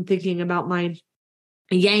I'm thinking about my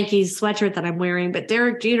Yankees sweatshirt that I'm wearing, but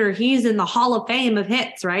Derek Jeter, he's in the Hall of Fame of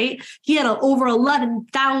hits, right? He had over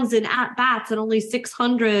 11,000 at-bats and only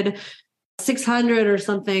 600 or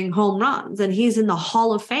something home runs, and he's in the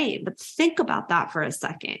Hall of Fame. But think about that for a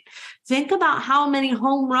second. Think about how many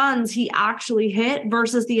home runs he actually hit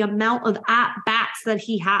versus the amount of at-bats that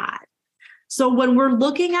he had. So when we're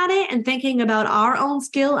looking at it and thinking about our own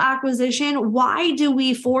skill acquisition, why do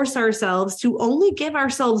we force ourselves to only give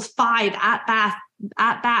ourselves 5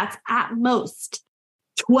 at-bats at most,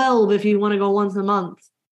 12 if you want to go once a month,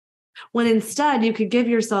 when instead you could give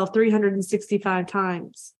yourself 365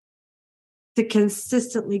 times to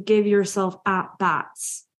consistently give yourself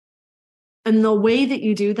at-bats? And the way that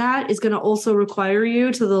you do that is going to also require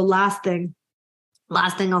you to the last thing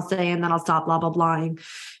I'll say, and then I'll stop blah, blah, blahing,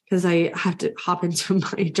 because I have to hop into my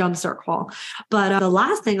Jumpstart call. But the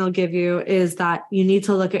last thing I'll give you is that you need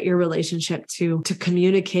to look at your relationship to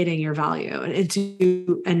communicating your value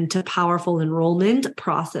and to powerful enrollment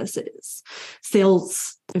processes.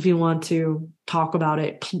 Sales, if you want to talk about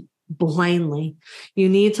it blindly, you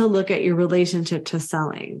need to look at your relationship to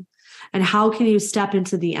selling. And how can you step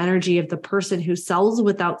into the energy of the person who sells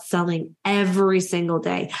without selling every single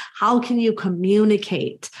day? How can you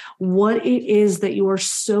communicate what it is that you are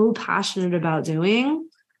so passionate about doing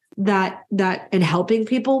that and helping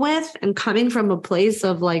people with, and coming from a place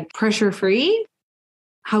of like pressure free?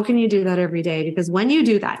 How can you do that every day? Because when you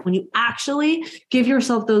do that, when you actually give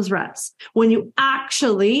yourself those reps, when you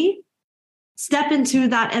actually step into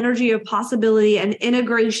that energy of possibility and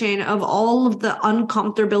integration of all of the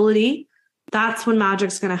uncomfortability, that's when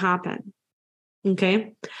magic's going to happen.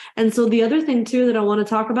 Okay. And so the other thing too that I want to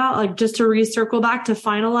talk about, like just to recircle back to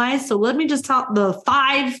finalize. So let me just talk the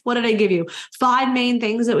 5, what did I give you? 5 main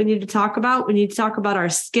things that we need to talk about. We need to talk about our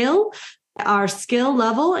skill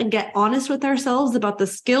level, and get honest with ourselves about the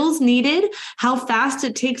skills needed, how fast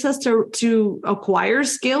it takes us to acquire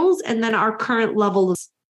skills, and then our current level of.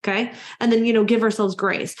 Okay. And then, give ourselves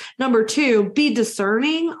grace. Number 2, be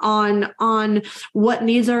discerning on what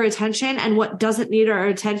needs our attention and what doesn't need our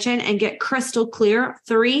attention, and get crystal clear.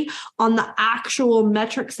 3, on the actual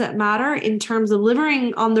metrics that matter in terms of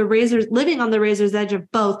living on the razor's edge of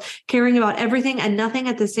both, caring about everything and nothing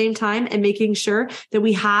at the same time, and making sure that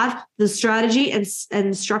we have the strategy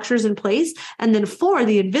and structures in place. And then 4,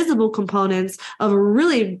 the invisible components of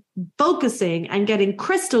really focusing and getting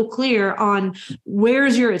crystal clear on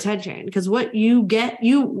where's your attention, because what you get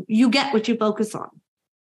what you focus on,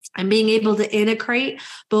 and being able to integrate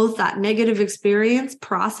both that negative experience,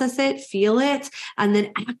 process it, feel it, and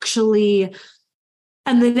then actually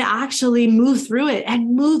move through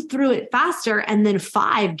it faster. And then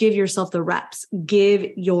 5, give yourself the reps.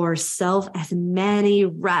 Give yourself as many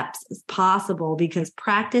reps as possible, because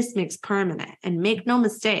practice makes permanent. And make no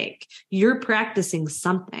mistake, you're practicing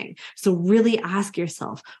something. So really ask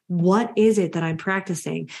yourself, what is it that I'm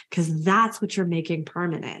practicing? Because that's what you're making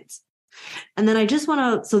permanent. And then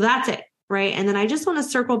so that's it. Right. And then I just want to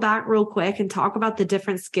circle back real quick and talk about the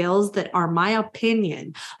different skills that are my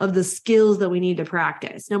opinion of the skills that we need to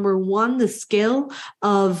practice. Number 1, the skill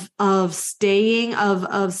of creating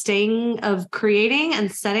and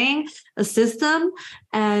setting a system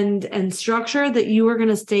and structure that you are going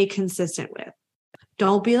to stay consistent with.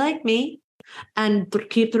 Don't be like me and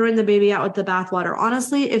keep throwing the baby out with the bathwater.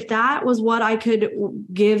 Honestly, if that was what I could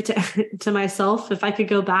give to myself, if I could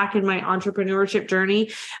go back in my entrepreneurship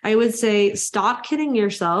journey, I would say stop kidding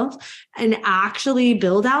yourself and actually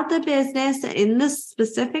build out the business in the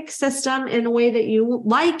specific system in a way that you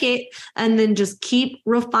like it, and then just keep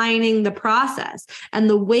refining the process. And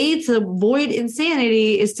the way to avoid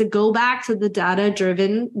insanity is to go back to the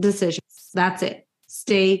data-driven decisions. That's it.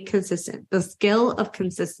 Stay consistent. The skill of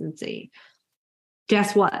consistency.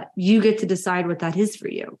 Guess what? You get to decide what that is for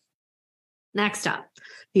you. Next up,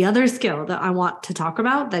 the other skill that I want to talk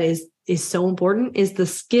about that is so important is the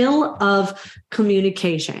skill of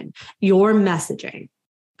communication, your messaging.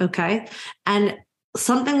 Okay. And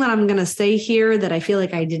something that I'm going to say here that I feel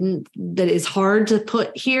like that is hard to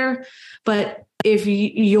put here, but if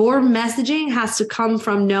your messaging has to come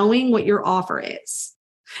from knowing what your offer is.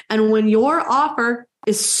 And when your offer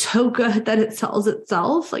is so good that it sells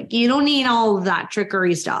itself, like you don't need all of that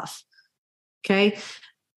trickery stuff. Okay.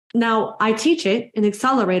 Now I teach it in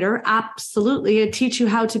Accelerator. Absolutely. I teach you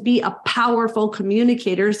how to be a powerful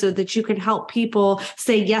communicator so that you can help people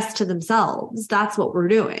say yes to themselves. That's what we're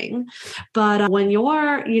doing. But when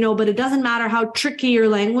but it doesn't matter how tricky your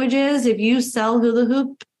language is. If you sell hula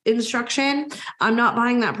hoop instruction, I'm not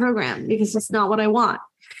buying that program because it's not what I want.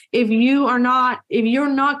 If you're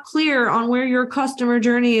not clear on where your customer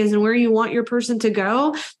journey is and where you want your person to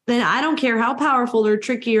go, then I don't care how powerful or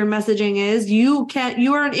tricky your messaging is. You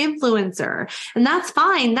are an influencer, and that's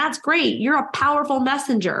fine. That's great. You're a powerful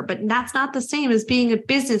messenger, but that's not the same as being a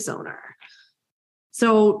business owner.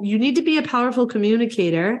 So you need to be a powerful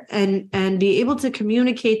communicator and be able to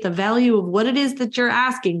communicate the value of what it is that you're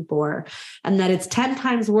asking for, and that it's 10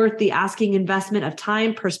 times worth the asking investment of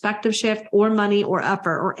time, perspective shift, or money or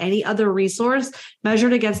effort or any other resource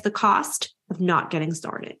measured against the cost of not getting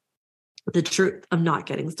started. The truth of not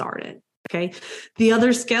getting started. Okay. The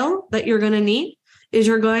other skill that you're going to need is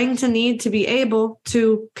you're going to need to be able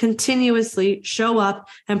to continuously show up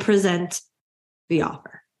and present the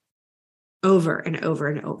offer. Over and over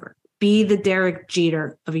and over. Be the Derek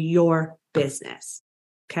Jeter of your business.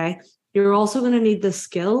 Okay. You're also going to need the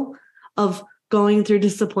skill of going through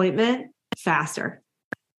disappointment faster.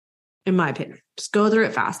 In my opinion, just go through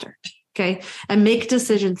it faster. Okay. And make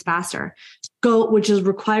decisions faster.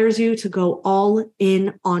 Requires you to go all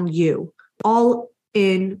in on you. All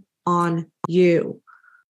in on you.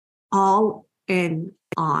 All in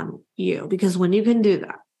on you. Because when you can do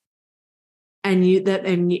that, and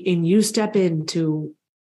you step into,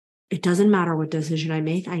 it doesn't matter what decision I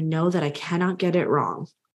make, I know that I cannot get it wrong.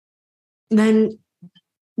 Then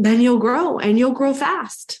you'll grow, and you'll grow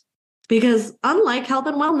fast. Because unlike health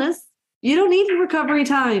and wellness, you don't need recovery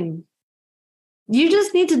time. You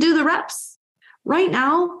just need to do the reps. Right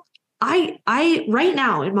now, right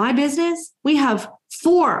now in my business, we have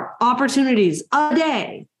 4 opportunities a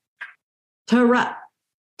day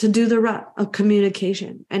to do the rep of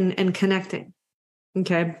communication and connecting.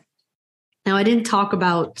 Okay. Now, I didn't talk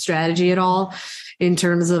about strategy at all in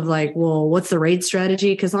terms of like, well, what's the rate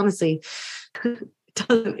strategy? Because honestly,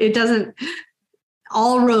 it doesn't,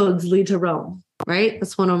 all roads lead to Rome, right?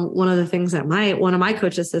 That's one of the things that one of my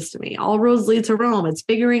coaches says to me, all roads lead to Rome. It's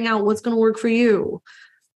figuring out what's going to work for you.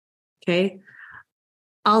 Okay.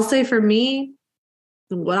 I'll say for me,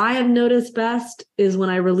 what I have noticed best is when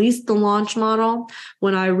I released the launch model,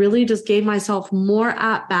 when I really just gave myself more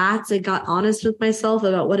at bats and got honest with myself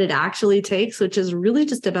about what it actually takes, which is really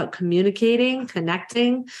just about communicating,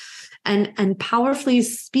 connecting, and powerfully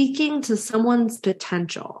speaking to someone's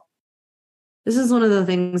potential. This is one of the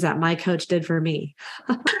things that my coach did for me.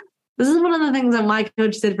 This is one of the things that my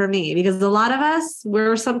coach did for me, because a lot of us,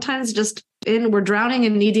 we're sometimes we're drowning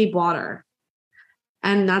in knee-deep water.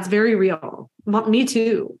 And that's very real. Me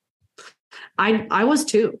too. I was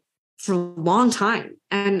too for a long time.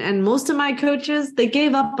 And most of my coaches, they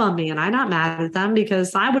gave up on me, and I'm not mad at them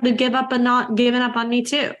because I would have given up and not given up on me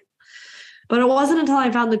too. But it wasn't until I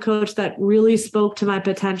found the coach that really spoke to my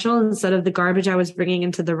potential instead of the garbage I was bringing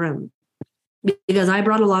into the room. Because I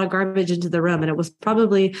brought a lot of garbage into the room, and it was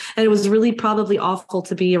really probably awful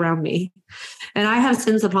to be around me. And I have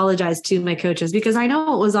since apologized to my coaches because I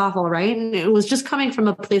know it was awful, right? And it was just coming from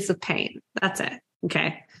a place of pain. That's it.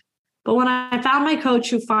 Okay. But when I found my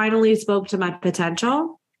coach who finally spoke to my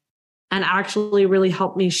potential and actually really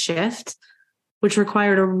helped me shift, which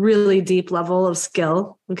required a really deep level of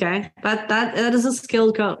skill. Okay. That is a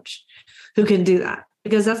skilled coach who can do that,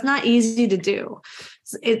 because that's not easy to do.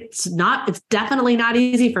 It's definitely not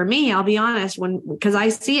easy for me. I'll be honest, because I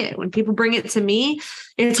see it when people bring it to me,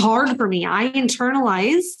 it's hard for me. I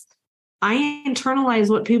internalize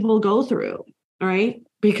what people go through. All right.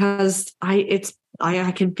 Because I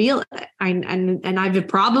can feel it. And I've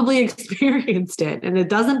probably experienced it, and it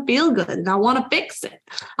doesn't feel good. And I want to fix it.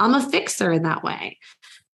 I'm a fixer in that way.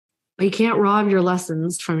 You can't rob your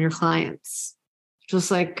lessons from your clients.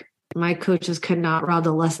 Just like my coaches could not rob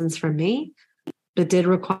the lessons from me. It did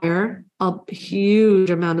require a huge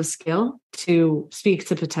amount of skill to speak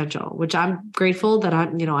to potential, which I'm grateful that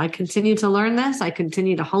I continue to learn this. I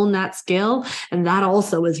continue to hone that skill. And that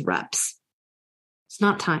also is reps. It's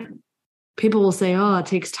not time. People will say, oh, it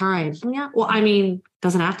takes time. Yeah. Well, it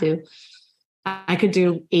doesn't have to. I could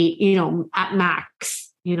do 8, at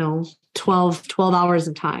max, 12 hours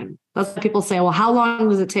of time. That's what people say. Well, how long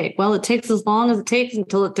does it take? Well, it takes as long as it takes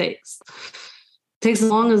until it takes. It takes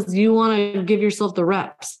as long as you want to give yourself the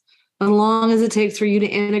reps, as long as it takes for you to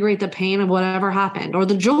integrate the pain of whatever happened or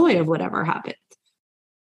the joy of whatever happened.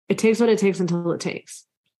 It takes what it takes until it takes.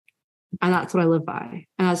 And that's what I live by.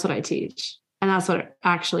 And that's what I teach. And that's what it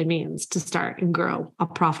actually means to start and grow a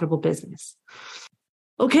profitable business.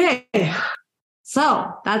 Okay.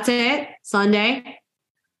 So that's it. Sunday.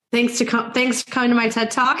 Thanks for coming to my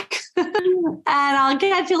TED Talk. And I'll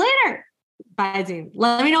catch you later. Bye, Zoom.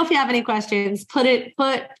 Let me know if you have any questions. Put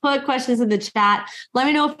questions in the chat. Let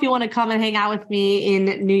me know if you want to come and hang out with me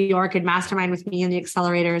in New York and mastermind with me in the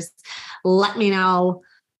accelerators. Let me know,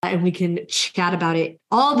 and we can chat about it.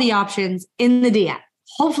 All the options in the DM.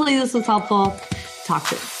 Hopefully this was helpful. Talk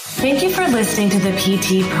soon. Thank you for listening to the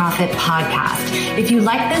PT Profit Podcast. If you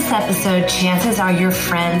like this episode, chances are your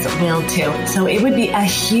friends will too. So it would be a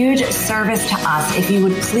huge service to us if you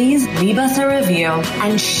would please leave us a review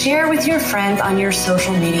and share with your friends on your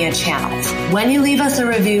social media channels. When you leave us a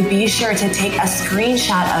review, be sure to take a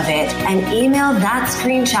screenshot of it and email that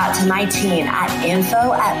screenshot to my team at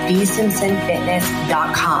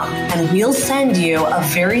info@bsimpsonfitness.com. And we'll send you a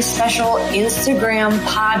very special Instagram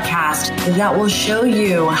podcast that will show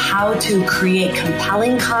you how to create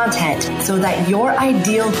compelling content so that your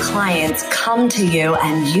ideal clients come to you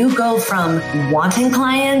and you go from wanting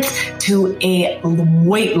clients to a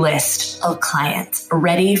wait list of clients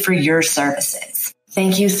ready for your services.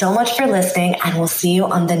 Thank you so much for listening, and we'll see you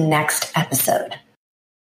on the next episode.